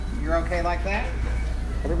You're okay like that?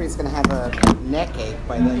 Everybody's going to have a neck ache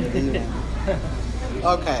by the end of the evening.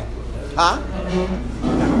 Okay. Huh?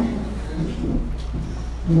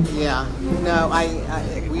 Yeah. No,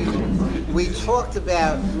 we talked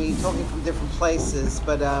about me talking from different places,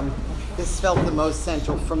 but this felt the most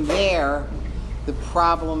central. From there, the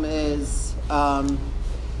problem is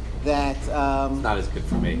that it's not as good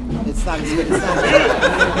for me. It's not as good. It's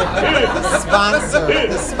not as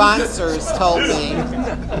good. The sponsors told me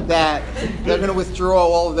that they're going to withdraw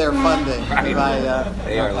all of their funding. Right.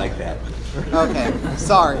 They are like that. Okay.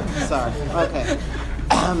 Sorry. Okay.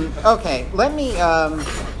 Okay. Let me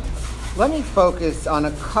focus on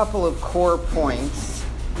a couple of core points.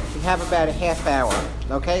 We have about a half hour.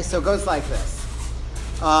 Okay, so it goes like this.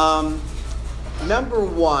 Number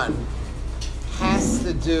one has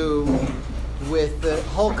to do with the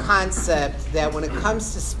whole concept that when it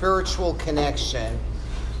comes to spiritual connection,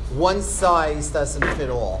 one size doesn't fit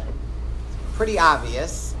all. Pretty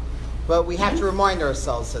obvious, but we have to remind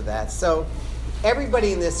ourselves of that. So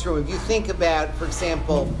everybody in this room, if you think about, for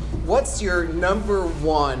example, what's your number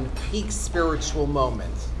one peak spiritual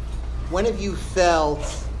moment? When have you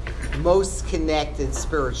felt most connected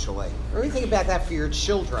spiritually? Or think about that for your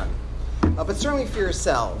children, but certainly for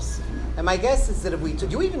yourselves. And my guess is that do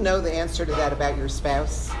you even know the answer to that about your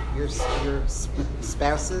spouse? Your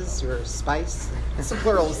spouses? Your spice? It's the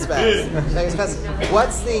plural of spouse.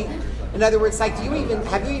 In other words, like,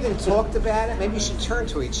 have you even talked about it? Maybe you should turn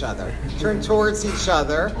to each other. Turn towards each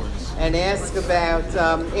other and ask about, do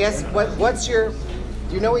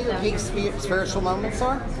you know what your peak spiritual moments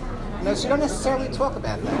are? No, so you don't necessarily talk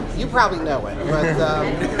about that. You probably know it,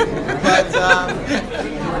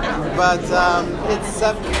 but it's,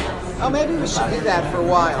 maybe we should do that for a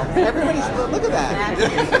while. Everybody's, look at that.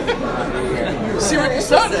 See what you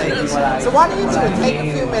said. So why don't you two take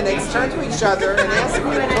a few minutes, turn to each other, and ask you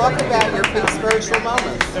to talk about your peak spiritual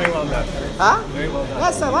moments. Very well done. Huh? Very well done.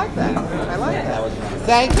 Yes, I like that.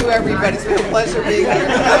 Thank you, everybody. It's been a pleasure being here.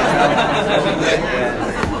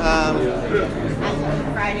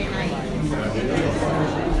 Friday night.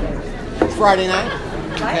 Friday night?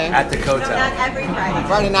 Okay. At the Cotel. No, not every Friday.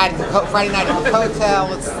 Friday night at the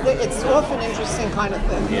Cotel. It's often interesting kind of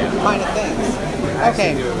things.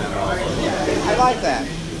 Okay. I like that.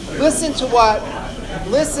 Listen to what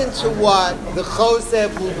the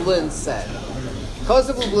Joseph Lublin said.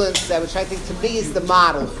 Joseph Lublin said, which I think to me is the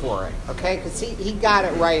model for it. Okay, because he got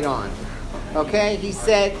it right on. Okay, he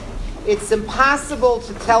said it's impossible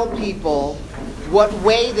to tell people what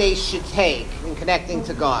way they should take in connecting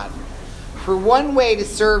to God. For one way to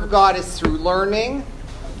serve God is through learning,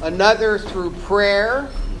 another through prayer,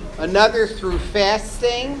 another through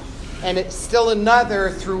fasting, and it's still another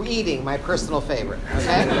through eating, my personal favorite.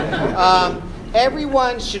 Okay?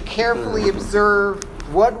 Everyone should carefully observe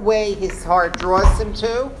what way his heart draws him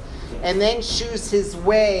to, and then choose his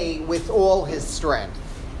way with all his strength.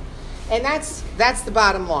 And that's the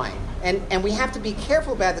bottom line. And we have to be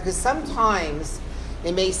careful about it, because sometimes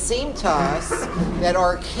it may seem to us that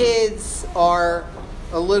our kids are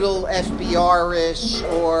a little FBR-ish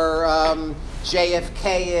or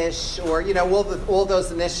JFK-ish or, all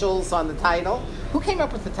those initials on the title. Who came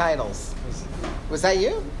up with the titles? Was that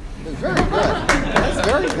you? It was very good. That's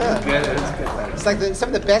very good. It's like some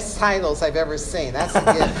of the best titles I've ever seen. That's a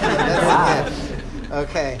gift.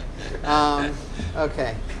 Okay.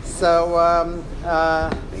 Okay. So,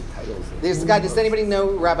 there's a guy, does anybody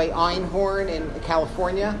know Rabbi Einhorn in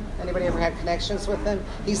California? Anybody ever had connections with him?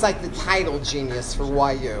 He's like the title genius for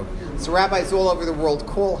YU. So rabbis all over the world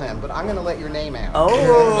call him, but I'm going to let your name out.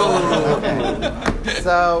 Oh! Okay.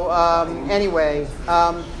 So, anyway,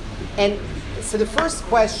 and so the first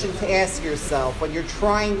question to ask yourself when you're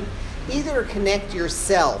trying either to connect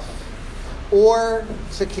yourself or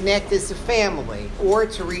to connect as a family or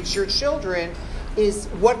to reach your children is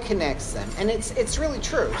what connects them. And it's really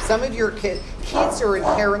true. Some of your kids are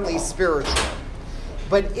inherently spiritual,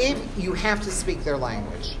 but if you have to speak their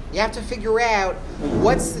language, you have to figure out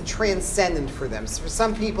what's the transcendent for them. So for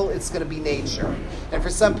some people, it's going to be nature. And for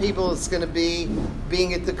some people, it's going to be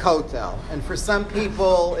being at the Kotel. And for some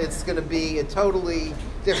people, it's going to be a totally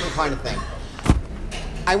different kind of thing.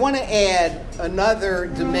 I want to add another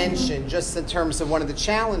dimension just in terms of one of the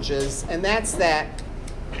challenges, and that's that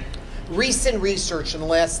recent research in the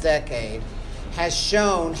last decade has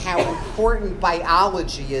shown how important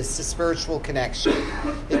biology is to spiritual connection.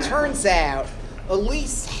 It turns out at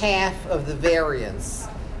least half of the variance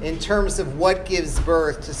in terms of what gives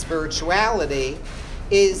birth to spirituality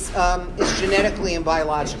is genetically and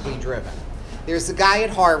biologically driven. There's a guy at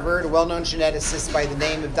Harvard, a well-known geneticist by the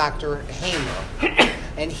name of Dr. Hamer,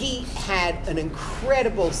 And he had an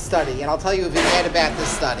incredible study, and I'll tell you a vignette about this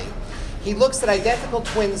study. He looks at identical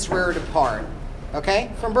twins reared apart,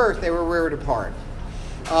 okay? From birth, they were reared apart.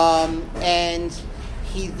 And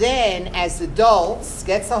he then, as adults,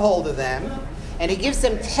 gets a hold of them, and he gives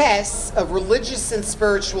them tests of religious and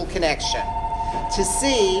spiritual connection to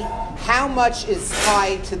see how much is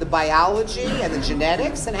tied to the biology and the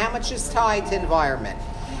genetics and how much is tied to environment.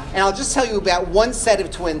 And I'll just tell you about one set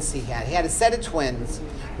of twins he had. He had a set of twins.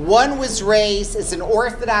 One was raised as an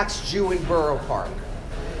Orthodox Jew in Borough Park.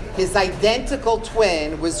 His identical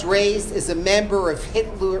twin was raised as a member of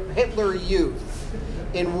Hitler Youth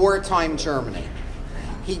in wartime Germany.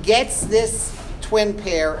 He gets this twin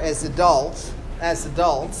pair as adults,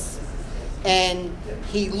 and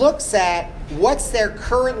he looks at what's their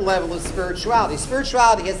current level of spirituality.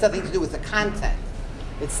 Spirituality has nothing to do with the content.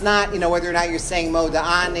 It's not, whether or not you're saying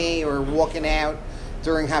Moda'ani or walking out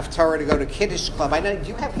during Haftarah to go to Kiddush Club. I know, do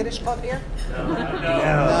you have Kiddush Club here? No. I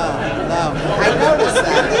noticed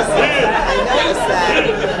that.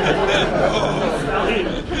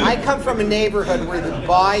 I come from a neighborhood where the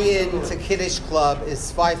buy-in to Kiddush Club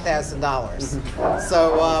is $5,000.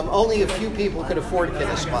 So only a few people could afford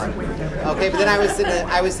Kiddush Club. Okay, but then I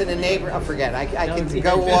was in a neighborhood. Oh, forget it. I can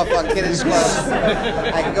go off on Kiddush Clubs.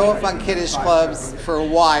 I can go off on Kiddush Clubs for a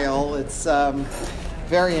while. It's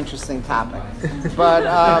very interesting topic, but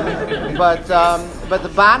the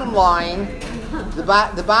bottom line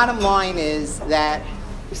is that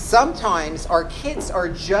sometimes our kids are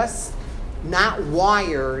just not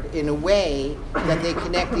wired in a way that they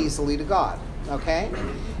connect easily to God. Okay,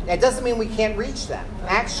 that doesn't mean we can't reach them.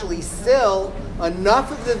 Actually, still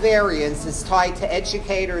enough of the variance is tied to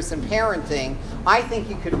educators and parenting. I think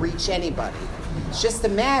you could reach anybody. It's just a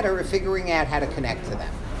matter of figuring out how to connect to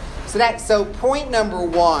them. So point number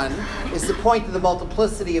one is the point of the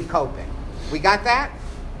multiplicity of coping. We got that?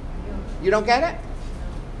 You don't get it?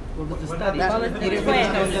 Well, the study. About the twins.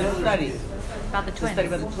 About the twins.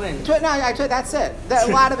 That's it. A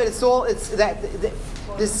lot of it,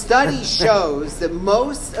 the study shows that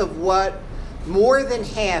more than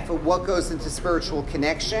half of what goes into spiritual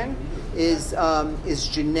connection is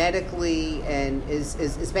genetically and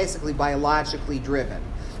is basically biologically driven.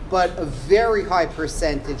 But a very high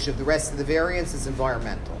percentage of the rest of the variance is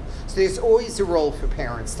environmental. So there's always a role for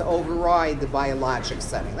parents to override the biologic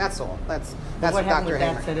setting. That's all. That's what Dr. happened with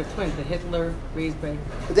that set of twins, the Hitler raised by...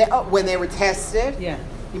 When they were tested? Yeah.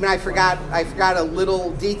 Even I forgot a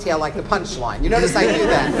little detail like the punchline. You notice I do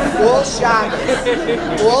that. All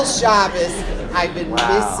Shabbos, I've been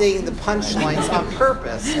missing the punchlines on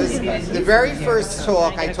purpose. Because the very first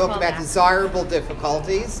talk, I talked about desirable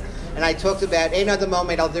difficulties. And I talked about, you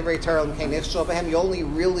only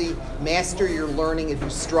really master your learning if you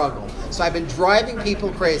struggle. So I've been driving people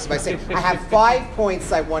crazy by saying, I have 5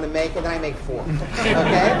 points I want to make, and then I make 4.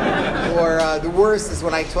 Okay? Or the worst is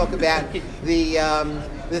when I talk about the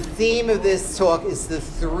theme of this talk is the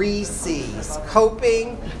 3 C's.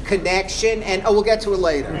 Coping, connection, and, we'll get to it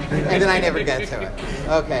later. And then I never get to it.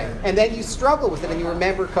 Okay. And then you struggle with it, and you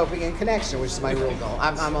remember coping and connection, which is my real goal.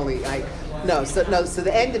 So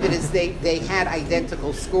the end of it is they had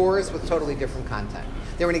identical scores with totally different content.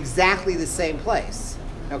 They were in exactly the same place,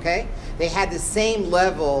 okay? They had the same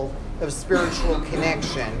level of spiritual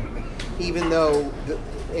connection, even though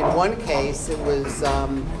in one case it was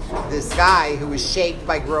this guy who was shaped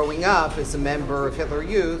by growing up as a member of Hitler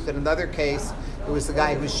Youth, and in another case it was the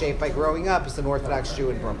guy who was shaped by growing up as an Orthodox Jew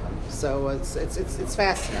in Brooklyn. So it's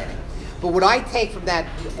fascinating. But what I take from that,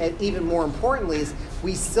 even more importantly, is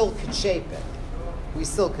we still could shape it.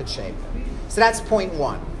 So that's point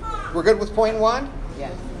one. We're good with point one?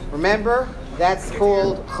 Yes. Remember, that's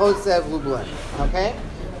called Chosev Lublin. Okay?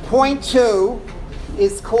 Point two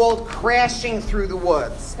is called crashing through the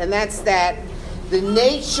woods. And that's that the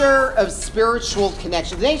nature of spiritual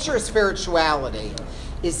connection, the nature of spirituality,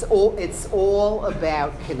 it's all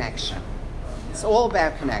about connection. It's all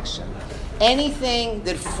about connection. Anything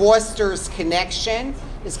that fosters connection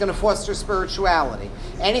is going to foster spirituality.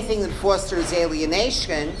 Anything that fosters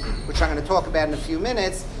alienation, which I'm going to talk about in a few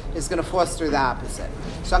minutes, is going to foster the opposite.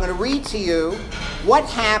 So I'm going to read to you what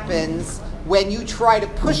happens when you try to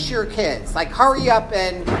push your kids, like hurry up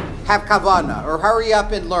and have kavanah, or hurry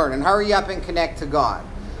up and learn, and hurry up and connect to God.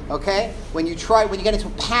 Okay? When you get into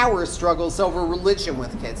power struggles over religion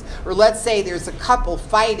with kids, or let's say there's a couple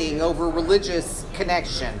fighting over religious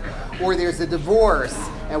connection, or there's a divorce,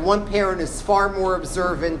 and one parent is far more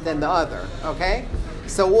observant than the other. Okay?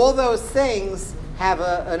 So all those things have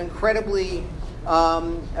an incredibly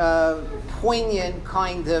poignant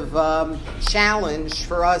kind of challenge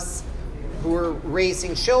for us who are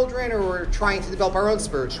raising children or are trying to develop our own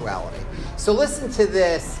spirituality. So listen to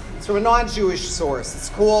this. It's from a non-Jewish source. It's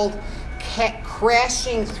called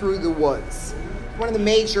Crashing Through the Woods. One of the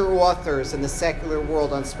major authors in the secular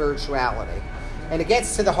world on spirituality. And it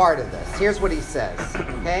gets to the heart of this. Here's what he says,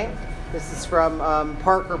 okay? This is from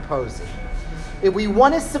Parker Posey. If we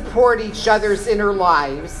want to support each other's inner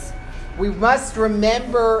lives, we must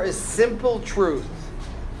remember a simple truth.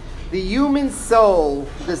 The human soul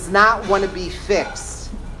does not want to be fixed.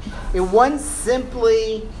 It wants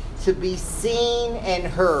simply to be seen and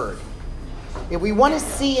heard. If we want to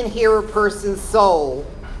see and hear a person's soul,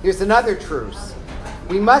 here's another truth.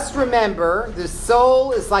 We must remember the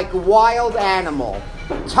soul is like a wild animal,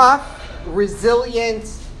 tough,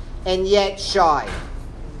 resilient, and yet shy.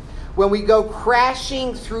 When we go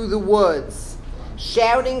crashing through the woods,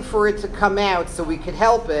 shouting for it to come out so we could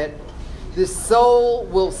help it, the soul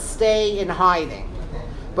will stay in hiding.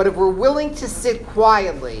 But if we're willing to sit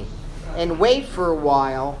quietly and wait for a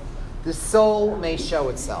while, the soul may show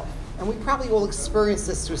itself. And we probably will experience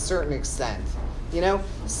this to a certain extent. You know,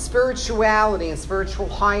 spirituality and spiritual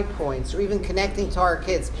high points, or even connecting to our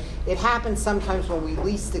kids, it happens sometimes when we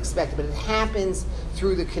least expect it, but it happens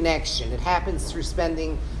through the connection. It happens through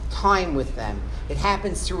spending time with them. It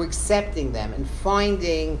happens through accepting them and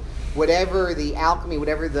finding whatever the alchemy,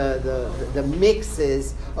 whatever the mix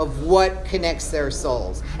is of what connects their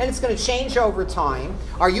souls. And it's going to change over time.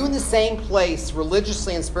 Are you in the same place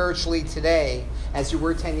religiously and spiritually today as you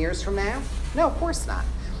were 10 years from now? No, of course not.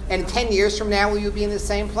 And 10 years from now, will you be in the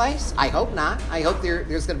same place? I hope not. I hope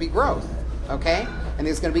there's going to be growth, okay? And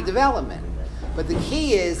there's going to be development. But the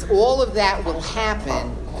key is all of that will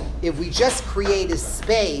happen if we just create a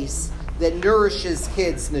space that nourishes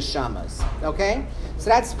kids' neshamas, okay? So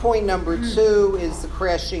that's point number 2, is the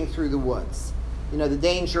crashing through the woods. You know, the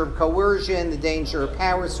danger of coercion, the danger of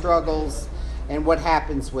power struggles, and what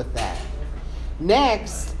happens with that.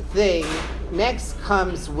 Next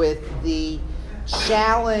comes with the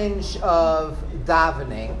challenge of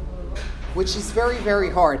davening, which is very, very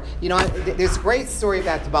hard. You know, there's a great story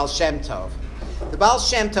about the Baal Shem Tov. The Baal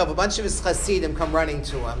Shem Tov, a bunch of his Hasidim come running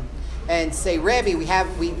to him and say, Rebbe,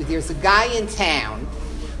 there's a guy in town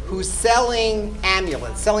who's selling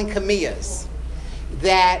amulets, selling kamiyas,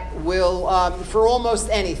 that will, for almost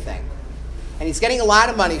anything. And he's getting a lot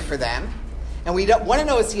of money for them. And we don't want to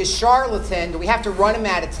know, is he a charlatan? Do we have to run him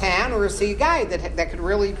out of town? Or is he a guy that could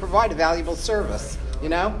really provide a valuable service? You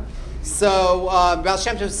know? So Baal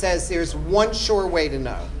Shem Tov says there's one sure way to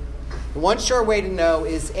know. The one sure way to know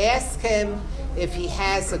is ask him if he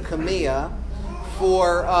has a kamiyah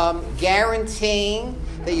for guaranteeing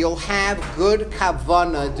that you'll have good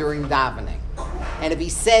kavanah during davening. And if he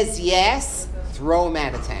says yes, throw him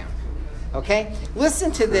out of town. Okay?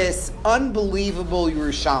 Listen to this unbelievable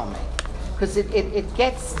Yerushalmi, because it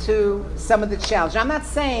gets to some of the challenge. I'm not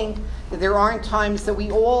saying that there aren't times that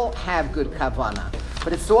we all have good kavanah,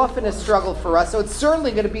 but it's often a struggle for us, so it's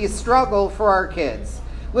certainly going to be a struggle for our kids.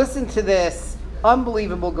 Listen to this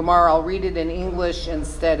unbelievable Gemara. I'll read it in English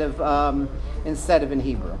instead of in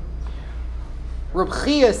Hebrew. Reb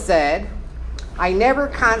Chia said, I never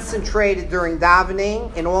concentrated during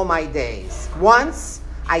davening in all my days. Once,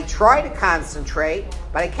 I tried to concentrate,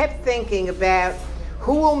 but I kept thinking about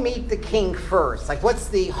who will meet the king first? Like, what's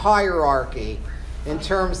the hierarchy in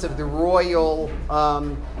terms of the royal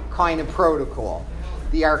kind of protocol?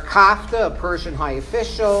 The Arkafta, a Persian high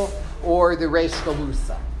official, or the Reish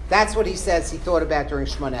Galusa? That's what he says he thought about during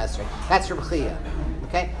Shemona Esrei. That's Reb Chia.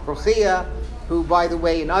 Okay? Reb Chia, who, by the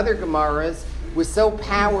way, in other Gemaras, was so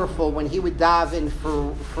powerful when he would daven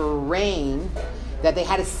for rain that they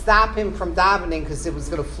had to stop him from davening because it was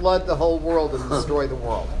going to flood the whole world and destroy the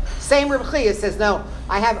world. Same Reb Chia says, no,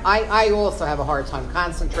 I also have a hard time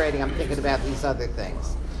concentrating. I'm thinking about these other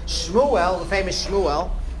things. Shmuel, the famous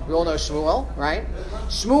Shmuel, we all know Shmuel, right?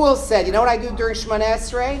 Shmuel said, you know what I do during Shemona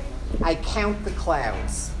Esrei? I count the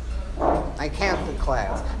clouds. I count the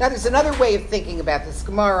clouds. Now, there's another way of thinking about this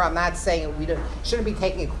Gemara. I'm not saying we shouldn't be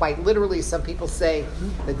taking it quite literally. Some people say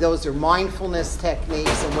that those are mindfulness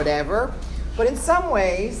techniques and whatever. But in some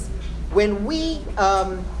ways, when we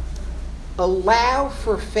allow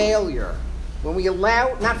for failure, when we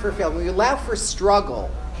allow for struggle,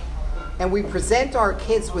 and we present our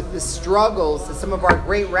kids with the struggles that some of our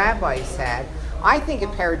great rabbis had, I think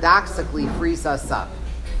it paradoxically frees us up.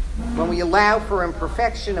 When we allow for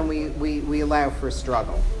imperfection and we allow for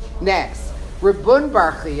struggle. Next, Rabun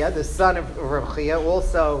Bar Chia, the son of Reb Chia,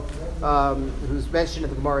 also who's mentioned in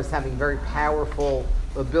the Gemara as having very powerful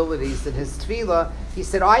abilities in his tefillah, he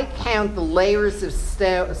said, I count the layers of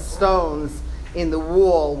stones in the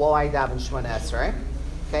wall while I daven Shemona Esrei.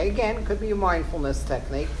 Okay, again, it could be a mindfulness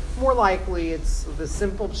technique. More likely, it's the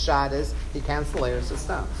simple pshat is he counts the layers of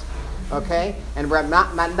stones. Okay? And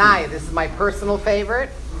Matnaya, this is my personal favorite.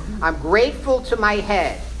 I'm grateful to my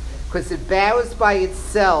head because it bows by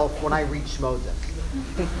itself when I reach Modim.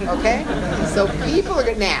 Okay? So people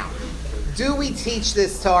are now, do we teach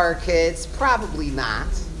this to our kids? Probably not.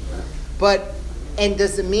 And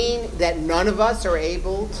does it mean that none of us are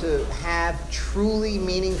able to have truly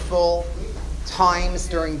meaningful times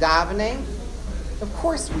during davening? Of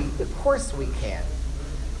course we can.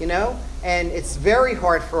 You know? And it's very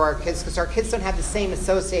hard for our kids because our kids don't have the same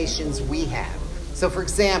associations we have. So for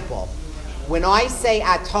example, when I say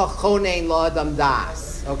Atah chonein la'adam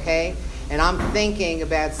das, okay? And I'm thinking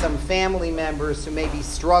about some family members who may be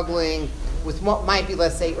struggling with what might be,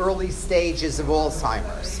 let's say, early stages of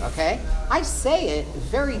Alzheimer's, okay? I say it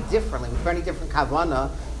very differently, with very different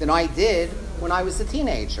kavanah than I did when I was a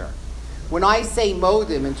teenager. When I say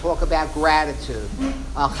modim and talk about gratitude,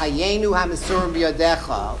 chayenu hamisurim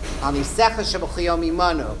b'yadecha, anisecha sheb'chayom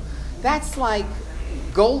imanu, that's like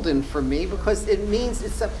golden for me because it means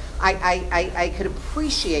I could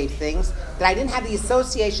appreciate things that I didn't have the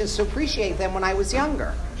associations to appreciate them when I was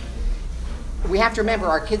younger. We have to remember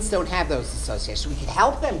our kids don't have those associations. We could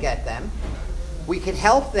help them get them. We could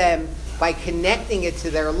help them by connecting it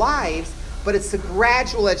to their lives, but it's a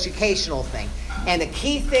gradual educational thing. And the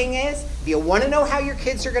key thing is, if you want to know how your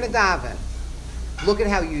kids are going to daven, look at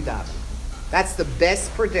how you daven. That's the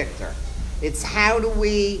best predictor. It's how do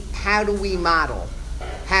we model?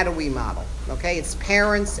 How do we model? Okay, it's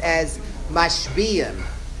parents as mashbiyim,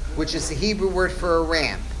 which is the Hebrew word for a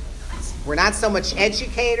ramp. We're not so much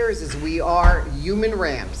educators as we are human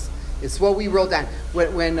ramps. It's what we wrote down.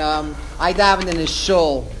 When I davened in a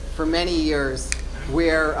shul for many years,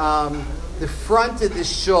 where the front of the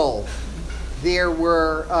shul, there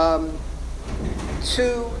were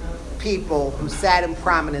two people who sat in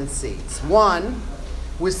prominent seats. One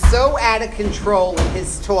was so out of control in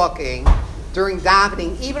his talking during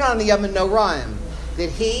davening, even on the Yom Noraim, that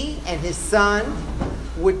he and his son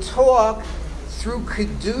would talk through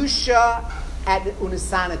Kedusha at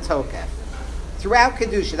Unisana Tokef. Throughout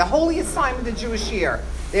Kedusha, the holiest time of the Jewish year,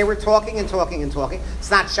 they were talking and talking and talking.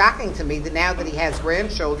 It's not shocking to me that now that he has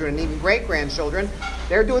grandchildren and even great-grandchildren,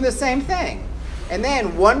 they're doing the same thing. And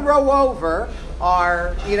then one row over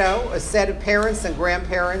are, a set of parents and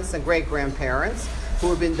grandparents and great-grandparents who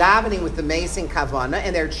have been davening with amazing kavanah,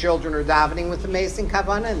 and their children are davening with amazing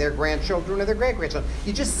kavanah, and their grandchildren or their great-grandchildren.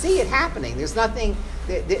 You just see it happening. There's nothing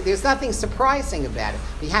surprising about it.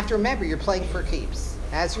 But you have to remember, you're playing for keeps.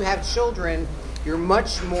 As you have children, you're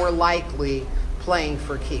much more likely playing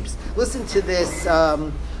for keeps. Listen to this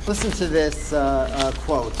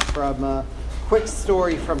quote from a quick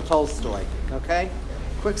story from Tolstoy. Okay.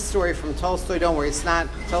 Quick story from Tolstoy. Don't worry, it's not.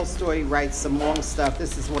 Tolstoy writes some long stuff.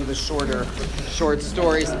 This is one of the short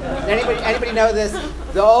stories. Anybody know this?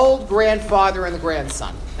 The Old Grandfather and the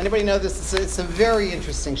Grandson. Anybody know this? It's a very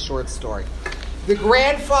interesting short story. The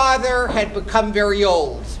grandfather had become very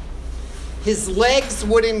old. His legs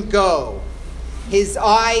wouldn't go. His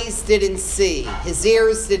eyes didn't see. His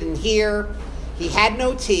ears didn't hear. He had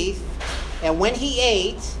no teeth. And when he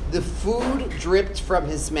ate, the food dripped from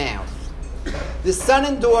his mouth. The son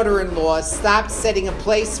and daughter-in-law stopped setting a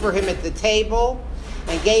place for him at the table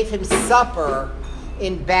and gave him supper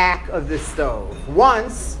in back of the stove.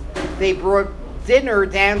 Once, they brought dinner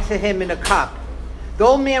down to him in a cup. The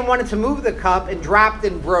old man wanted to move the cup and dropped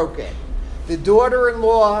and broke it. The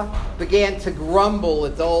daughter-in-law began to grumble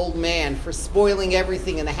at the old man for spoiling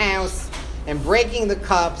everything in the house and breaking the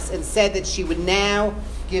cups, and said that she would now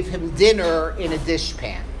give him dinner in a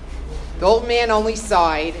dishpan. The old man only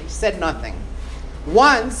sighed, said nothing.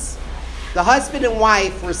 Once, the husband and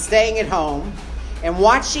wife were staying at home and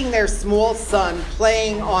watching their small son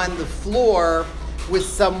playing on the floor with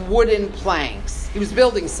some wooden planks. He was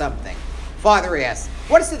building something. Father asked,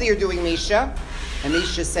 "What is it that you're doing, Misha?" And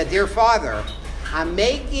Misha said, "Dear father, I'm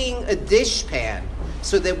making a dishpan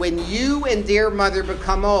so that when you and dear mother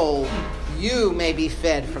become old, you may be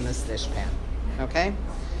fed from this dishpan." Okay?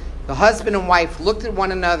 The husband and wife looked at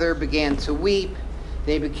one another, began to weep.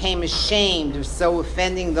 They became ashamed of so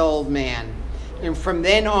offending the old man, and from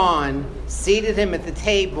then on, seated him at the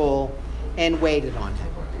table and waited on him.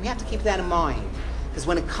 We have to keep that in mind, because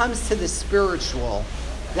when it comes to the spiritual,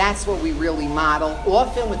 that's what we really model,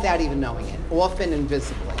 often without even knowing it, often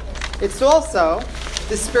invisibly. It's also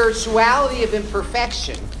the spirituality of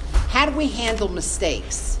imperfection. How do we handle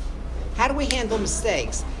mistakes? How do we handle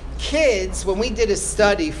mistakes? Kids, when we did a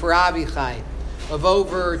study for Avichai of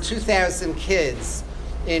over 2,000 kids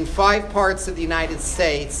in 5 parts of the United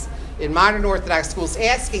States, in modern Orthodox schools,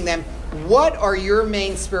 asking them, what are your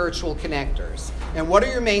main spiritual connectors? And what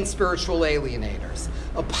are your main spiritual alienators?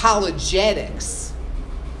 Apologetics,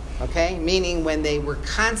 okay? Meaning when they were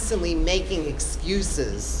constantly making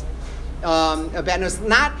excuses about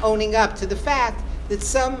not owning up to the fact that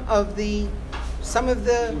some of the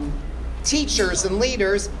teachers and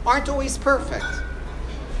leaders aren't always perfect.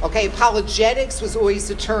 Okay, apologetics was always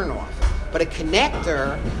a turnoff. But a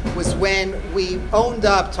connector was when we owned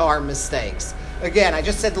up to our mistakes. Again, I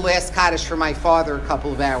just said the last Kaddish for my father a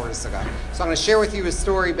couple of hours ago. So I'm going to share with you a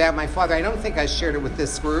story about my father. I don't think I shared it with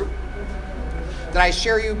this group. Did I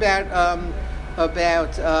share you about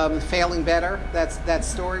failing better? That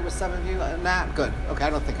story with some of you? Not good. Okay, I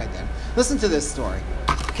don't think I did. Listen to this story.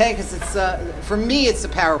 Okay, because it's for me it's a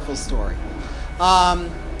powerful story.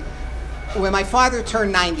 When my father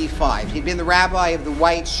turned 95, he'd been the rabbi of the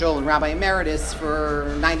White Shul and rabbi emeritus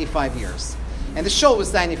for 95 years. And the shul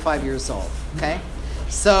was 95 years old, okay?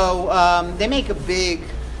 So they make a big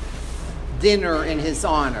dinner in his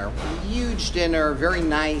honor. A huge dinner, very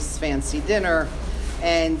nice, fancy dinner.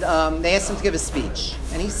 And they asked him to give a speech.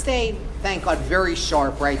 And he stayed, thank God, very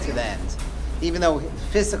sharp right to the end. Even though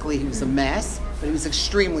physically he was a mess, but he was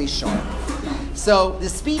extremely sharp. So the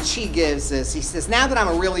speech he gives is, he says, now that I'm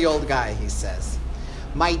a really old guy, he says,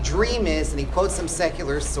 my dream is, and he quotes some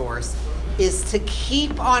secular source, is to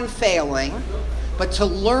keep on failing, but to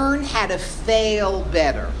learn how to fail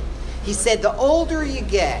better. He said, the older you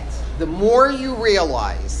get, the more you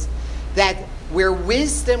realize that where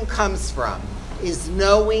wisdom comes from is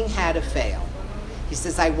knowing how to fail. He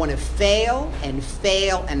says, I want to fail and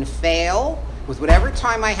fail and fail with whatever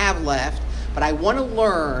time I have left, but I want to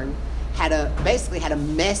learn how to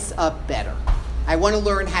mess up better. I want to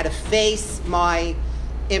learn how to face my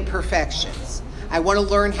imperfections. I want to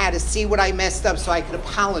learn how to see what I messed up so I could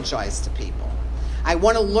apologize to people. I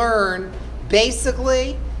want to learn,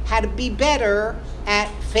 basically, how to be better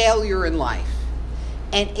at failure in life.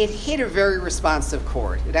 And it hit a very responsive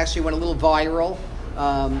chord. It actually went a little viral,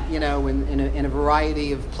 in a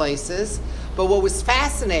variety of places. But what was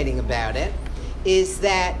fascinating about it is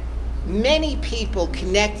that many people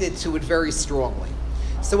connected to it very strongly.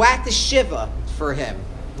 So at the Shiva for him,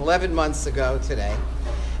 11 months ago today,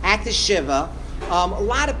 at the Shiva, a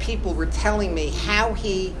lot of people were telling me how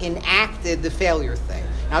he enacted the failure thing.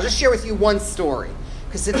 And I'll just share with you one story,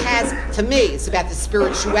 because it has, to me, it's about the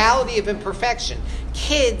spirituality of imperfection.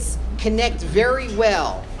 Kids connect very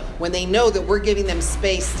well when they know that we're giving them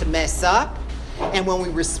space to mess up, and when we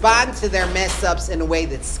respond to their mess ups in a way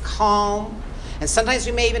that's calm. And sometimes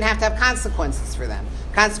we may even have to have consequences for them.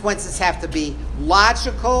 Consequences have to be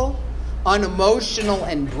logical, unemotional,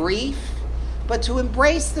 and brief, but to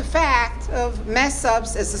embrace the fact of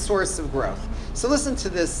mess-ups as a source of growth. So listen to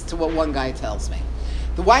this, to what one guy tells me.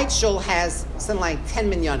 The White Shul has something like 10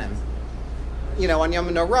 minyanim, on Yom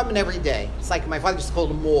HaNorah every day. It's like my father used to call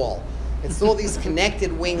it a mall. It's all these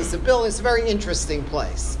connected wings of buildings. It's a very interesting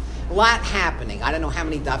place. A lot happening. I don't know how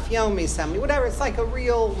many daf yomis, how many, whatever. It's like a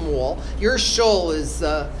real mall. Your shul is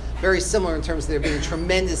very similar in terms of there being a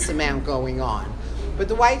tremendous amount going on. But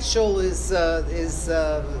the White Shul is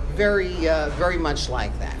very much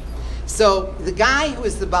like that. So the guy who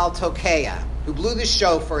is the Baal Tokeya, who blew the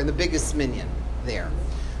shofar in the biggest minyan there,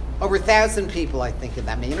 over 1,000 people, I think, in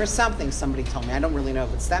that minyan or something. Somebody told me. I don't really know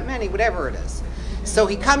if it's that many, whatever it is. So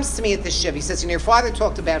he comes to me at the shiv. He says, your father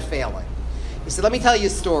talked about failing. He said, let me tell you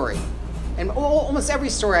a story. And almost every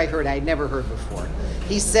story I heard, I had never heard before.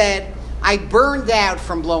 He said, I burned out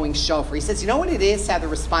from blowing shofar. He says, you know what it is to have the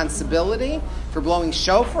responsibility for blowing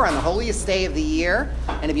shofar on the holiest day of the year?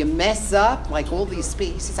 And if you mess up, like all these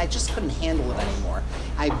speakers, he says, I just couldn't handle it anymore.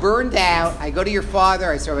 I burned out. I go to your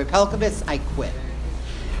father. I say, Rabbi Pelkovitz, I quit.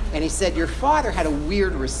 And he said, your father had a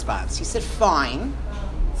weird response. He said, fine.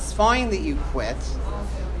 It's fine that you quit.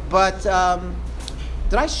 But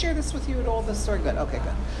did I share this with you at all, this story? Good. Okay,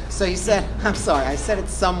 good. So he said, I'm sorry, I said it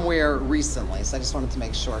somewhere recently, so I just wanted to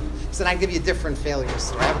make sure. He said, I'd give you a different failure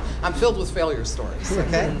story. I'm filled with failure stories,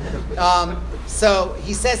 okay? So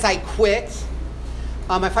he says, I quit.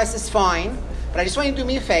 My father says, fine, but I just want you to do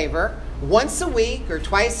me a favor. Once a week or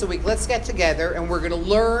twice a week, let's get together and we're going to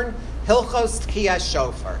learn Hilchos Tkiyas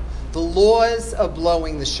Shofar, the laws of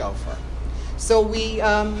blowing the shofar. So we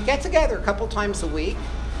get together a couple times a week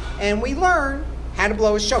and we learn how to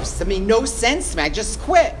blow a shofar. It made no sense to me. I just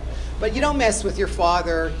quit. But you don't mess with your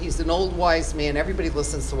father. He's an old wise man. Everybody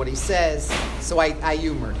listens to what he says. So I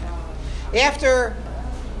humored him. After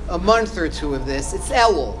a month or two of this, it's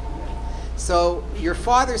Elul. So your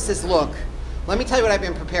father says, look, let me tell you what I've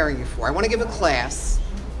been preparing you for. I want to give a class.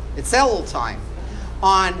 It's Elul time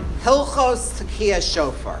on Hilchos Tkiyas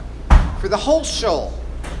Shofar. for the whole shul.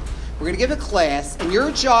 We're going to give a class, and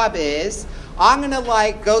your job is, I'm going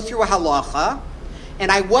to go through a halacha,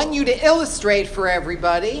 and I want you to illustrate for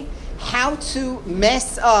everybody how to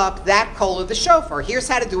mess up that kol of the shofar. Here's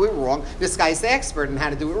how to do it wrong. This guy's the expert in how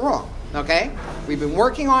to do it wrong. Okay? We've been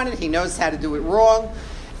working on it. He knows how to do it wrong.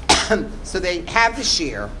 So they have the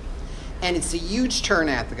shir, and it's a huge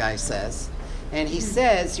turnout, the guy says. And he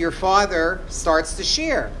says, your father starts the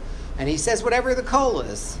shir. And he says whatever the kol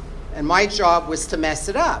is. And my job was to mess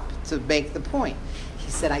it up, to make the point. He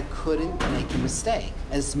said, I couldn't make a mistake.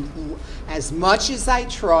 As much as I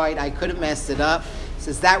tried, I couldn't mess it up. He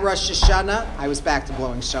says, that Rosh Hashanah, I was back to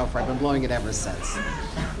blowing shofar. I've been blowing it ever since.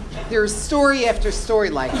 There's story after story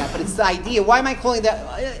like that, but it's the idea. Why am I calling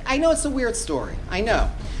that? I know it's a weird story. I know.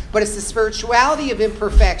 But it's the spirituality of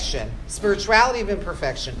imperfection. Spirituality of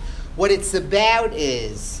imperfection. What it's about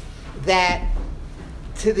is that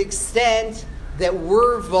to the extent that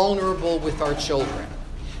we're vulnerable with our children,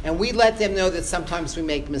 and we let them know that sometimes we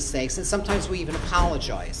make mistakes, and sometimes we even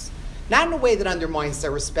apologize. Not in a way that undermines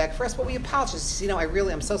their respect for us, but we apologize.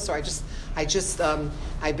 I'm so sorry.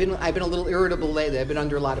 I've been a little irritable lately. I've been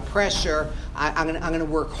under a lot of pressure. I'm going to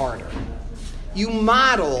work harder. You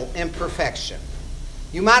model imperfection.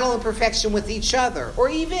 You model imperfection with each other, or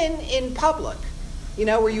even in public.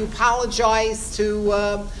 Where you apologize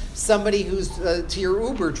to somebody who's to your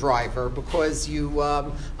Uber driver because you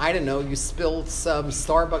spilled some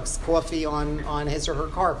Starbucks coffee on his or her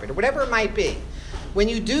carpet, or whatever it might be. When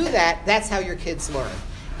you do that, that's how your kids learn.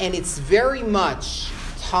 And it's very much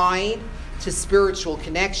tied to spiritual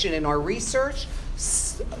connection in our research.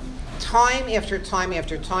 Time after time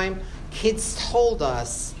after time, kids told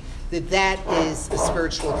us that is a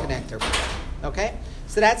spiritual connector for them. Okay?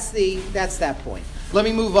 So that's that point. Let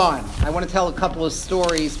me move on. I want to tell a couple of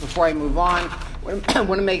stories before I move on. I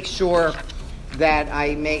want to make sure that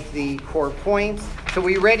I make the core points. So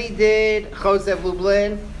we already did Joseph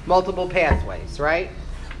Lublin, multiple pathways, right?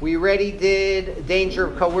 We already did danger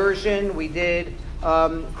of coercion. We did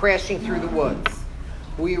crashing through the woods.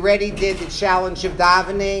 We already did the challenge of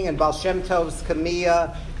davening and Baal Shem Tov's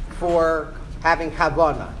kamiyah for having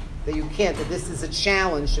kavanah. That this is a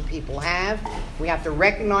challenge that people have. We have to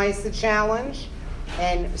recognize the challenge.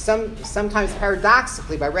 And sometimes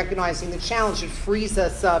paradoxically, by recognizing the challenge, it frees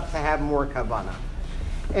us up to have more kavanah.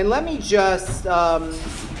 And let me just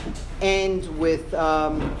end with,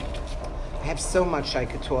 I have so much I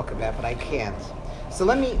could talk about, but I can't. So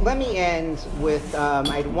let me end with,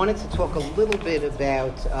 I wanted to talk a little bit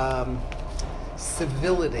about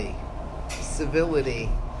civility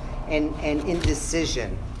and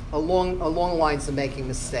indecision along lines of making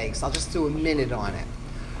mistakes. I'll just do a minute on it.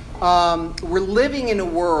 We're living in a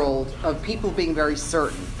world of people being very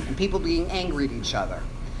certain and people being angry at each other.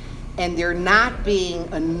 And there not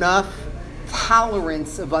being enough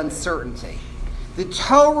tolerance of uncertainty. The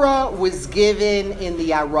Torah was given in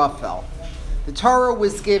the Arafel. The Torah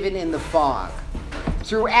was given in the fog.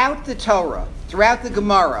 Throughout the Torah, throughout the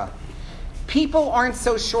Gemara, people aren't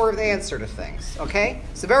so sure of the answer to things, okay?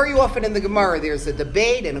 So very often in the Gemara, there's a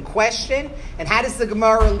debate and a question, and how does the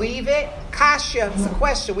Gemara leave it? Kasha, it's a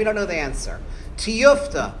question, we don't know the answer.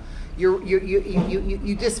 Tiyufta,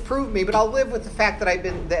 you disprove me, but I'll live with the fact that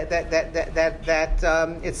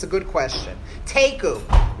it's a good question. Teku,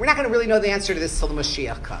 we're not going to really know the answer to this till the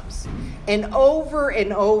Mashiach comes. And over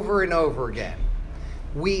and over and over again,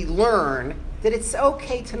 we learn that it's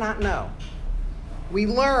okay to not know. We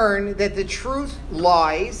learn that the truth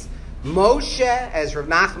lies. Moshe, as Rav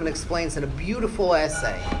Nachman explains in a beautiful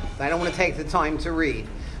essay that I don't want to take the time to read,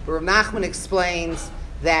 but Rav Nachman explains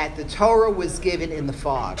that the Torah was given in the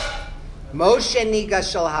fog. Moshe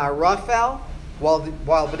nigash al ha'arafel, while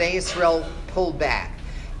Bnei Yisrael pulled back.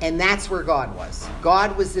 And that's where God was.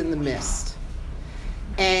 God was in the mist.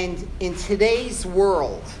 And in today's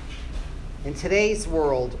world,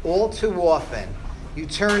 all too often, you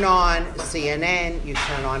turn on CNN, you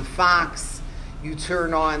turn on Fox, you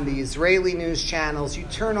turn on the Israeli news channels, you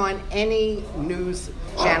turn on any news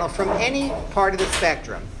channel from any part of the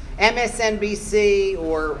spectrum, MSNBC,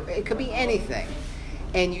 or it could be anything,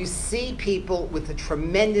 and you see people with a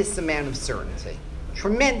tremendous amount of certainty.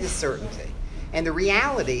 And the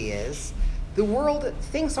reality is, the world,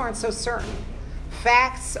 things aren't so certain.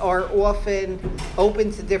 Facts are often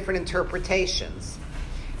open to different interpretations.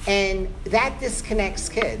 And that disconnects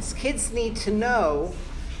kids. Kids need to know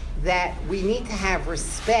that we need to have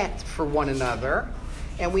respect for one another,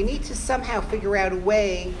 and we need to somehow figure out a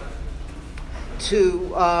way to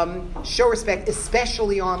show respect,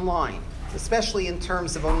 especially online, especially in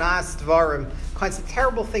terms of onas dvarim, kinds of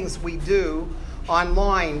terrible things we do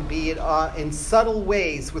online, be it in subtle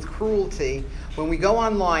ways with cruelty, when we go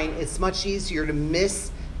online, it's much easier to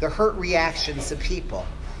miss the hurt reactions of people.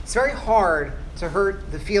 It's very hard to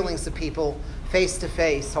hurt the feelings of people face to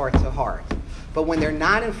face, heart to heart. But when they're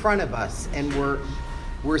not in front of us and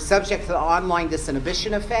we're subject to the online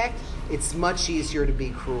disinhibition effect, it's much easier to be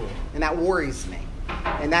cruel. And that worries me.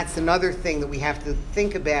 And that's another thing that we have to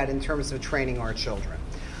think about in terms of training our children.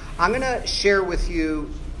 I'm going to share with you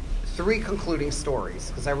 3 concluding stories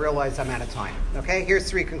because I realize I'm out of time. Okay, here's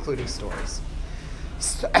 3 concluding stories.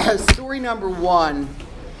 Story number 1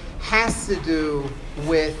 has to do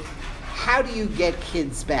with how do you get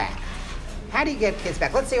kids back? How do you get kids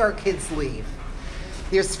back? Let's say our kids leave.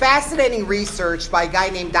 There's fascinating research by a guy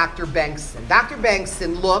named Dr. Bengtson. Dr.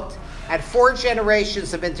 Bengtson looked at 4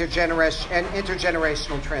 generations of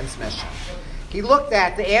intergenerational transmission. He looked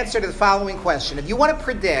at the answer to the following question. If you want to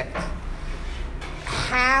predict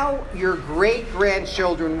how your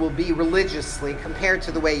great-grandchildren will be religiously compared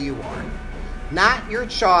to the way you are, not your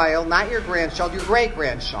child, not your grandchild, your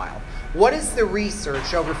great-grandchild, what does the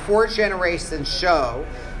research over 4 generations show?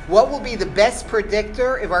 What will be the best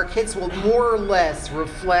predictor if our kids will more or less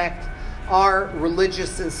reflect our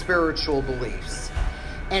religious and spiritual beliefs?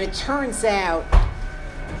 And it turns out,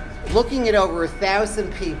 looking at over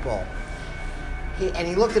 1,000 people,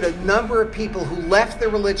 he looked at a number of people who left their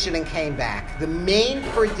religion and came back. The main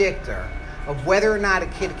predictor of whether or not a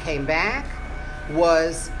kid came back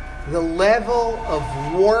was the level of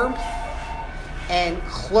warmth and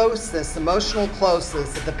closeness, emotional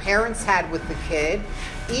closeness that the parents had with the kid,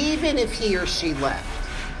 even if he or she left.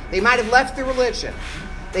 They might have left the religion.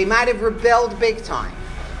 They might have rebelled big time.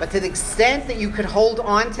 But to the extent that you could hold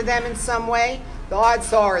on to them in some way, the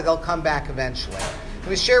odds are they'll come back eventually. I'm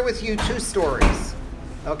going to share with you 2 stories,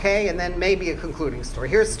 okay, and then maybe a concluding story.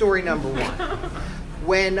 Here's story number 1.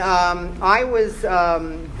 When I was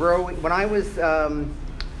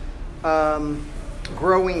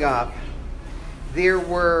growing up, there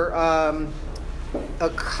were a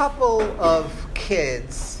couple of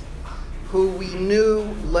kids who we knew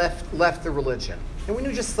left the religion, and we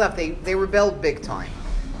knew just left. They rebelled big time.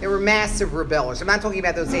 They were massive rebellers. I'm not talking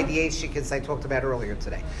about those ADHD kids I talked about earlier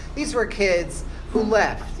today. These were kids who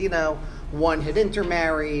left. You know, one had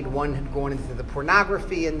intermarried, one had gone into the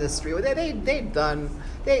pornography industry. They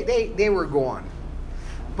were gone.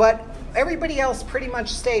 But everybody else pretty much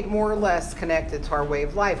stayed more or less connected to our way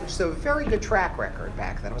of life, which is a very good track record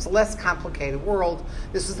back then. It was a less complicated world.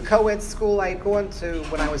 This was the co-ed school I had gone to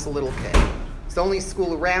when I was a little kid. It's the only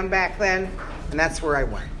school around back then, and that's where I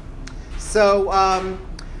went. So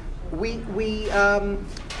we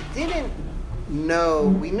didn't know.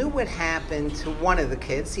 We knew what happened to one of the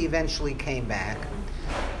kids. He eventually came back.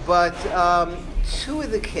 But 2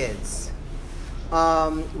 of the kids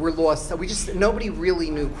were lost. So nobody really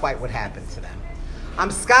knew quite what happened to them. I'm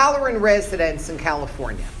scholar in residence in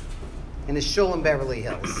California, in the shul in Beverly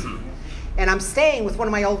Hills. And I'm staying with one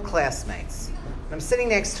of my old classmates. I'm sitting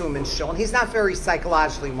next to him in shul, and he's not very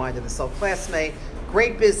psychologically minded, this old classmate.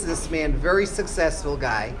 Great businessman, very successful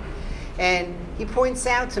guy. And he points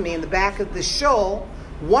out to me in the back of the shul,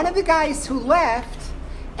 one of the guys who left,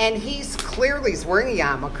 and he's wearing a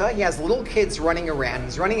yarmulke. He has little kids running around.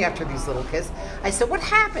 He's running after these little kids. I said, what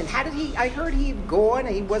happened? I heard he'd gone,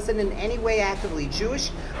 and he wasn't in any way actively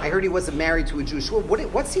Jewish. I heard he wasn't married to a Jewish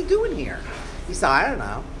woman. What's he doing here? He said, I don't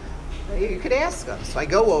know. You could ask him. So I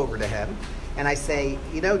go over to him, and I say,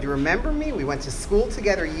 do you remember me? We went to school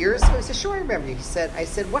together years ago. He said, sure, I remember you. I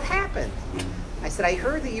said, what happened? I said, I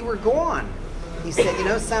heard that you were gone. He said, you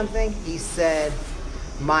know something? He said,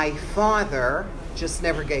 my father just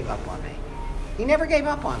never gave up on me. He never gave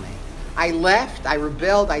up on me. I left, I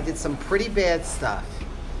rebelled, I did some pretty bad stuff,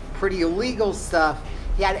 pretty illegal stuff.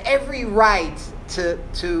 He had every right to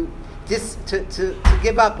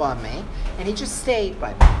give up on me, and he just stayed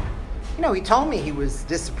by me. He told me he was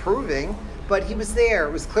disapproving, but he was there.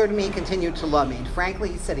 It was clear to me he continued to love me. And frankly,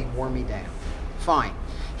 he said he wore me down. Fine.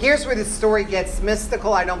 Here's where the story gets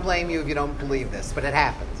mystical. I don't blame you if you don't believe this, but it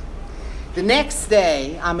happened. The next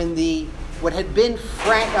day, I'm in what had been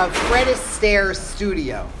Fred Astaire's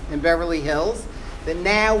studio in Beverly Hills, that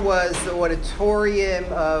now was the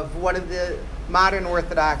auditorium of one of the modern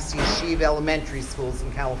Orthodox yeshiva elementary schools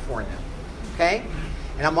in California. Okay?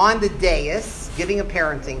 And I'm on the dais giving a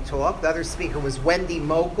parenting talk. The other speaker was Wendy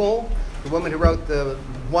Mokel, the woman who wrote the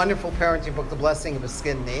wonderful parenting book, The Blessing of a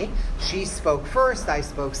Skinned Knee. She spoke first, I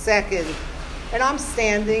spoke second. And I'm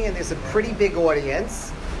standing, and there's a pretty big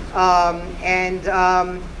audience.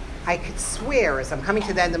 I could swear, as I'm coming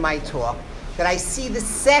to the end of my talk, that I see the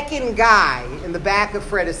second guy in the back of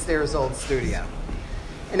Fred Astaire's old studio.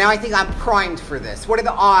 And now I think I'm primed for this. What are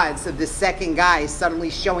the odds of this second guy suddenly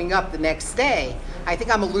showing up the next day? I think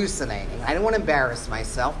I'm hallucinating. I don't want to embarrass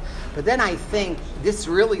myself. But then I think this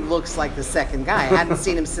really looks like the second guy. I hadn't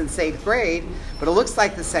seen him since 8th grade, but it looks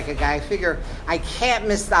like the second guy. I figure I can't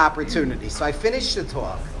miss the opportunity. So I finish the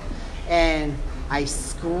talk, and I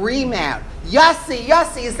scream out, "Yossi,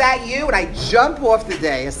 Yossi, is that you?" And I jump off the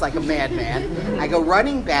dais like a madman. I go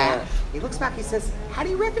running back. He looks back. He says, "How do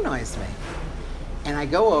you recognize me?" And I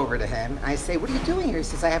go over to him, and I say, "What are you doing here?" He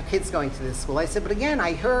says, "I have kids going to this school." I said, "But again,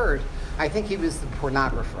 I heard," I think he was the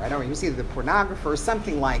pornographer. I don't know, he was either the pornographer or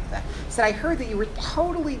something like that. He said, "I heard that you were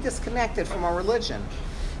totally disconnected from our religion."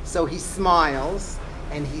 So he smiles,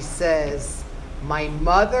 and he says, "My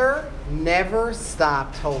mother never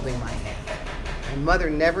stopped holding my hand. My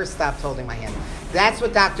mother never stopped holding my hand." That's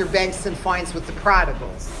what Dr. Bengtson finds with the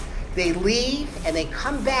prodigals. They leave, and they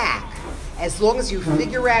come back as long as you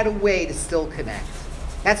figure out a way to still connect.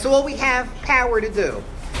 That's all we have power to do.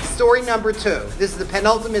 Story number 2. This is the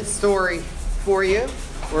penultimate story for you.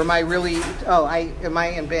 Or am I really, am I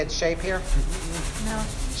in bad shape here? No.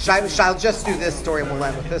 Shall I just do this story and we'll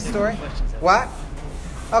end with this story? What?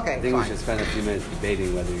 Okay, I think fine. we should spend a few minutes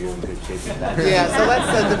debating whether you're in good shape or not. Yeah, so let's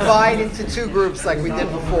divide into 2 groups like we did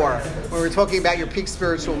before when we were talking about your peak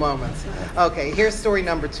spiritual moments. Okay, here's story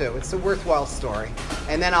number 2. It's a worthwhile story.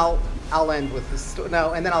 And then I'll end with this story.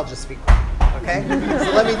 No, and then I'll just be quiet. Okay?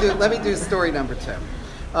 So let me do story number 2.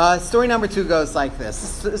 Story number 2 goes like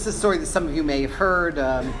this. This is a story that some of you may have heard,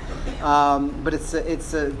 but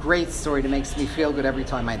it's a great story that makes me feel good every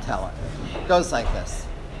time I tell it. It goes like this.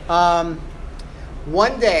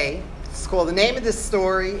 One day, the name of this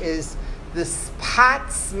story is The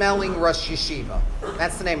Pot-Smelling Rosh Yeshiva.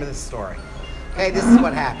 That's the name of the story. Okay, this is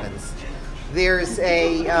what happens. There's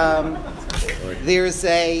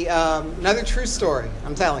another true story,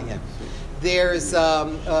 I'm telling you. There's a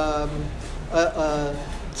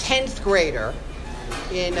 10th grader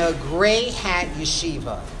in a gray hat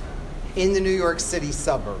yeshiva in the New York City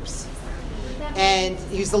suburbs. And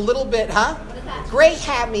he's a little bit, Gray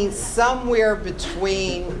hat means somewhere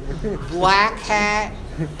between black hat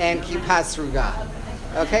and kippah sruga.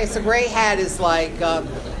 Okay, so gray hat is like,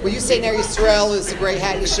 will you say Ner Yisrael is a gray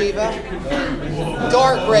hat yeshiva?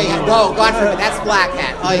 Dark gray hat. No, God forbid, that's black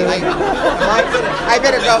hat. I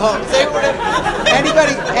better go home.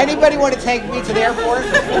 Anybody want to take me to the airport?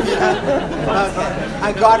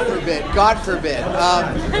 Okay. God forbid.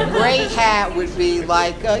 Gray hat would be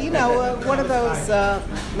like, one of those,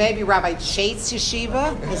 maybe Rabbi Chait's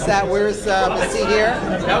yeshiva. Is that, where's he here?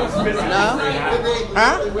 No?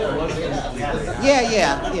 Huh?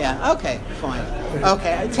 Yeah. Okay, fine.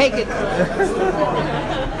 Okay, I take it.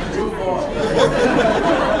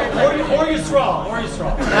 Or you straw.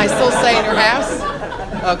 Can I still stay in your house?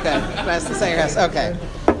 Okay. Can I still stay in your house? Okay.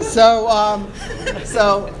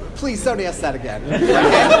 So please don't ask that again.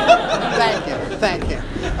 Okay? Thank you.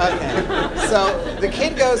 Okay. So the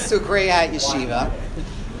kid goes to a gray hat yeshiva,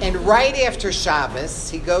 and right after Shabbos,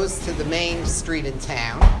 he goes to the main street in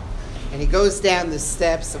town, and he goes down the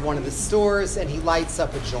steps of one of the stores, and he lights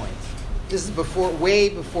up a joint. This is way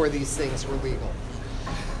before these things were legal.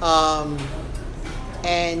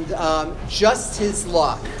 Just his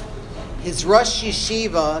luck. His Rosh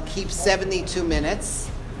Yeshiva keeps 72 minutes.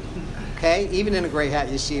 Okay, even in a gray hat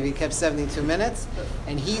yeshiva, he kept 72 minutes.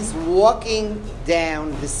 And he's walking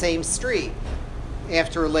down the same street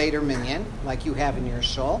after a later minyan, like you have in your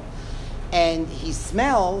shul. And he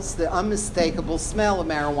smells the unmistakable smell of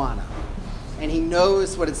marijuana. And he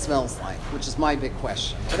knows what it smells like, which is my big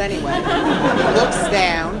question. But anyway, he looks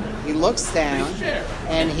down,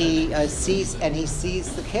 and he sees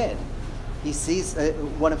the kid. He sees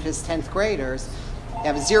one of his 10th graders. They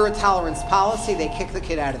have a zero tolerance policy. They kick the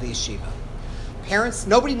kid out of the yeshiva. Parents,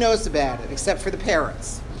 nobody knows about it except for the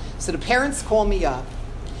parents. So the parents call me up,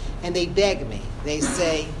 and they beg me. They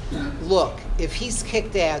say, look, if he's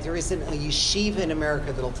kicked out, there isn't a yeshiva in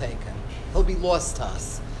America that'll take him. He'll be lost to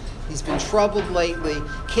us. He's been troubled lately.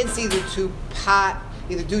 Kids either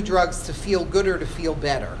do drugs to feel good or to feel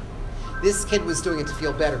better. This kid was doing it to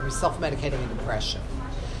feel better. He was self-medicating in depression.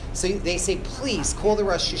 So they say, please call the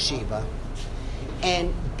Rosh Yeshiva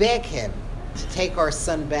and beg him to take our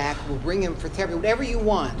son back. We'll bring him for therapy, whatever you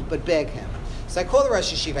want, but beg him. So I call the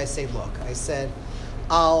Rosh Yeshiva. I say, look,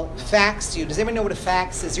 I'll fax you. Does anybody know what a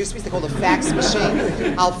fax is? You're supposed to call it a fax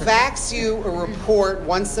machine. I'll fax you a report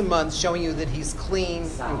once a month showing you that he's clean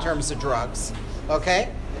in terms of drugs.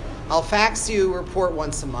 Okay? I'll fax you a report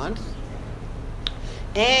once a month.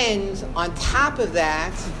 And on top of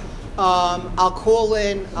that,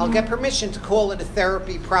 I'll get permission to call in a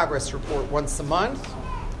therapy progress report once a month.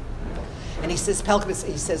 And he says, Pelkowitz,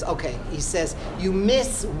 he says, okay, he says, you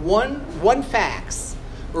miss one fax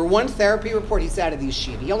or one therapy report, he's out of the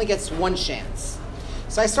yeshiva. He only gets one chance.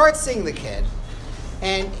 So I start seeing the kid,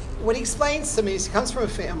 and what he explains to me is he comes from a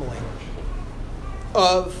family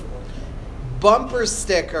of bumper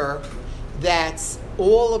sticker that's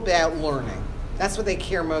all about learning. That's what they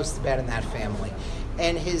care most about in that family.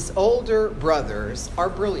 And his older brothers are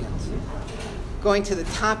brilliant. Going to the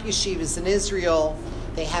top yeshivas in Israel,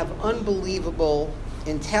 they have unbelievable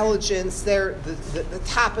intelligence. They're the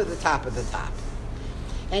top of the top of the top.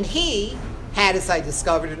 And he had, as I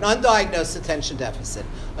discovered, an undiagnosed attention deficit,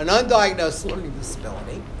 an undiagnosed learning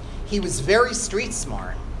disability. He was very street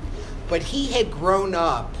smart, but he had grown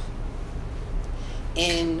up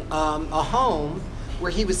in a home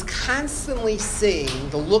where he was constantly seeing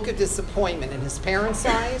the look of disappointment in his parents'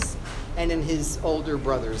 eyes and in his older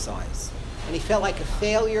brother's eyes. And he felt like a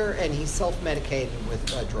failure, and he self-medicated with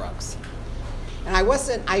drugs. And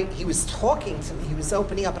he was talking to me, he was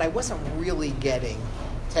opening up, but I wasn't really getting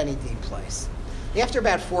to any deep place. After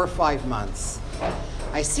about 4 or 5 months,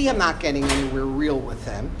 I see I'm not getting anywhere real with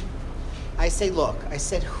him. I say, look, I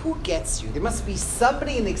said, who gets you? There must be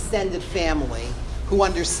somebody in the extended family who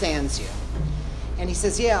understands you. And he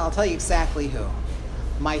says, yeah, I'll tell you exactly who.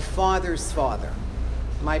 My father's father,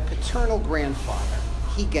 my paternal grandfather,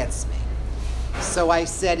 he gets me. So I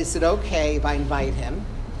said, is it okay if I invite him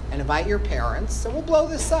and invite your parents, and we'll blow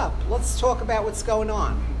this up. Let's talk about what's going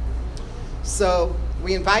on. So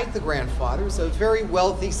we invite the grandfather, who's a very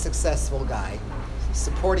wealthy, successful guy,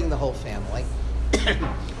 supporting the whole family,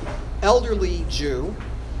 elderly Jew,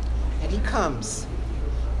 and he comes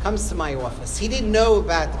to my office. He didn't know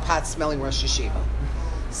about the pot-smelling Rosh Yeshiva.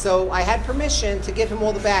 So I had permission to give him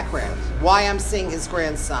all the background, why I'm seeing his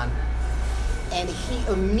grandson. And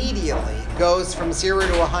he immediately goes from 0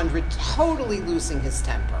 to 100, totally losing his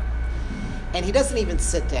temper. And he doesn't even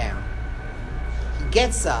sit down. He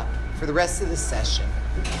gets up for the rest of the session,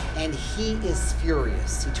 and he is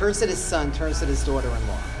furious. He turns to his son, turns to his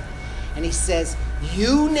daughter-in-law, and he says,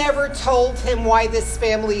 you never told him why this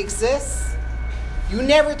family exists? You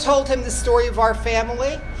never told him the story of our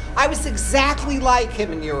family? I was exactly like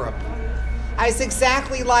him in Europe. I was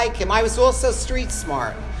exactly like him. I was also street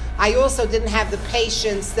smart. I also didn't have the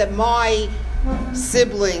patience that my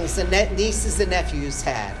siblings and nieces and nephews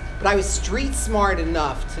had. But I was street smart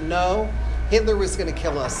enough to know Hitler was going to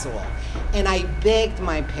kill us all. And I begged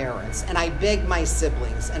my parents, and I begged my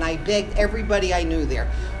siblings, and I begged everybody I knew there,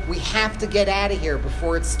 we have to get out of here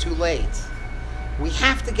before it's too late. We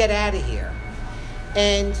have to get out of here.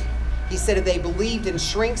 And he said if they believed in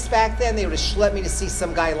shrinks back then, they would have schlepped me to see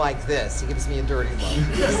some guy like this. He gives me a dirty look.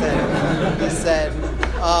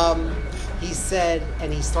 He said,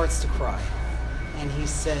 and he starts to cry. And he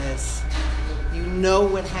says, you know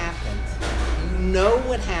what happened. You know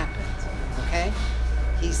what happened. Okay?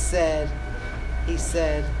 He said,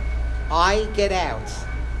 I get out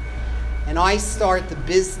and I start the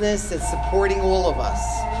business that's supporting all of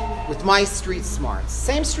us with my street smarts.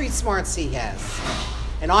 Same street smarts he has.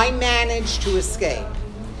 And I manage to escape.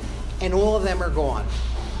 And all of them are gone.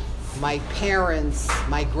 My parents,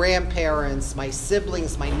 my grandparents, my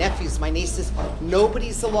siblings, my nephews, my nieces,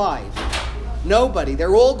 nobody's alive. Nobody.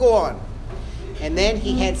 They're all gone. And then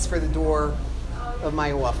he heads for the door of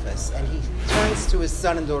my office, and he turns to his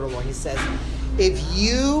son and daughter-in-law. He says, if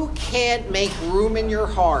you can't make room in your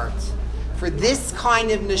heart for this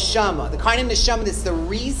kind of neshama, the kind of neshama that's the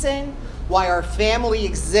reason why our family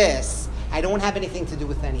exists, I don't have anything to do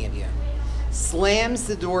with any of you. Slams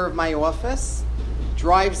the door of my office,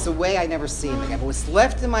 drives away. I never see him again. But what's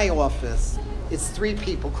left in my office is 3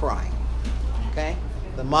 people crying. Okay?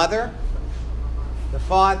 The mother, the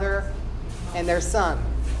father, and their son.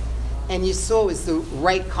 And you saw it was the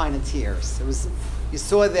right kind of tears. You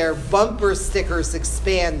saw their bumper stickers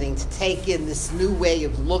expanding to take in this new way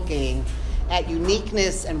of looking at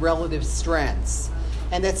uniqueness and relative strengths.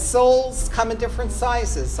 And that souls come in different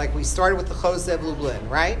sizes, like we started with the Chosev Lublin,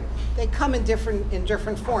 right? They come in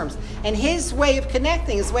different forms. And his way of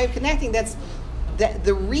connecting, that's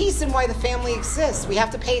the reason why the family exists. We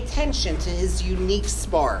have to pay attention to his unique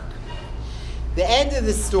spark. The end of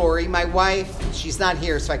the story, my wife, she's not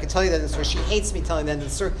here, so I can tell you the end of the story. She hates me telling the end of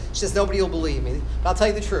the story. She says, nobody will believe me. But I'll tell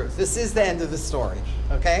you the truth. This is the end of the story,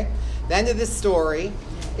 okay? The end of the story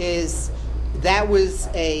is that was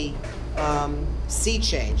a sea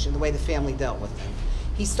change in the way the family dealt with him.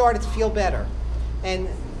 He started to feel better. And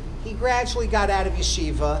he gradually got out of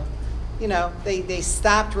yeshiva. You know, they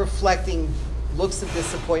stopped reflecting looks of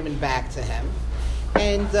disappointment back to him.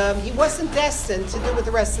 And he wasn't destined to do what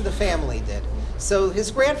the rest of the family did. So his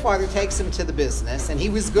grandfather takes him to the business, and he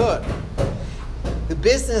was good. The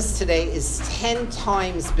business today is 10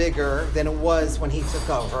 times bigger than it was when he took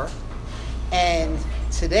over. And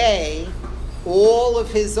today, all of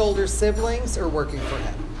his older siblings are working for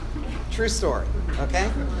him. True story,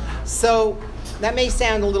 okay? So that may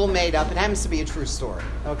sound a little made up. It happens to be a true story,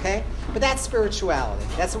 okay? But that's spirituality.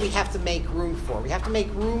 That's what we have to make room for. We have to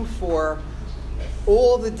make room for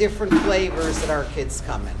all the different flavors that our kids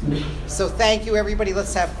come in. So thank you, everybody.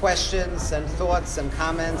 Let's have questions and thoughts and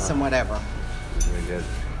comments and whatever. Very good.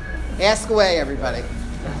 Ask away, everybody.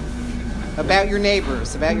 About your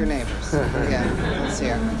neighbors. Yeah, let's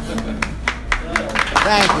hear.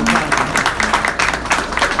 Thank you.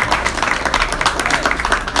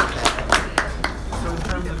 So in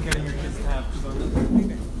terms of getting your kids to have fun,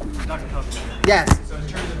 Dr. Kaufman. Yes. So in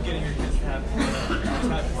terms of getting your kids to have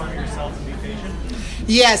fun yourself and be patient.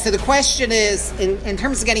 Yeah, so the question is, in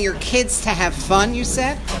terms of getting your kids to have fun, you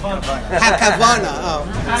said? Have kavana. Oh,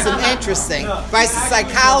 some interesting. If I was a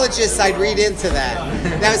psychologist, I'd read into that.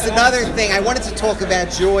 That was another thing. I wanted to talk about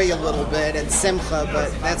joy a little bit and simcha,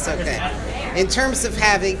 but that's okay. In terms of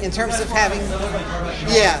having,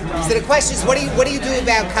 yeah. So the question is, what do you do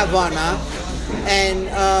about kavana? And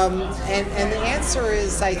the answer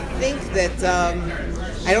is, I think that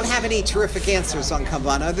I don't have any terrific answers on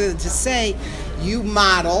kavana, other than to say, you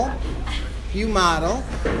model,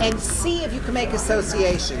 and see if you can make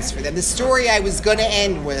associations for them. The story I was going to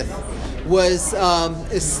end with was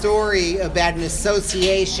a story about an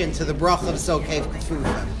association to the bracha of Zokev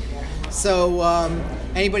Kefufim. So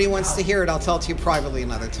anybody wants to hear it, I'll tell it to you privately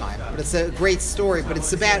another time. But it's a great story. But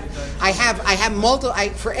it's about, I have multiple,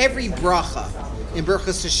 for every bracha in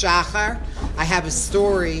Berachos HaShachar, I have a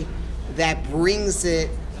story that brings it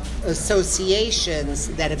associations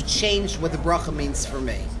that have changed what the bracha means for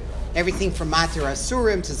me. Everything from Matir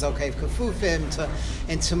Asurim to Zokev Kefufim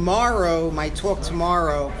and tomorrow, my talk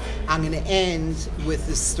tomorrow, I'm going to end with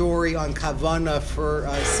the story on Kavana for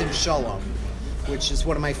Sim Shalom, which is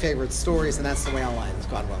one of my favorite stories, and that's the way I'll end,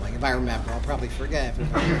 God willing. If I remember, I'll probably forget.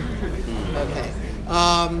 Okay.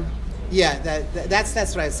 That's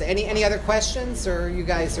what I'd say. Any other questions, or you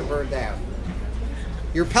guys are burned out?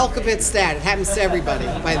 You're Pelkovitz stat. It happens to everybody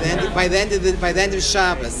by the end of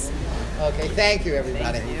Shabbos. Okay, thank you,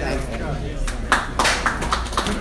 everybody. Thank you.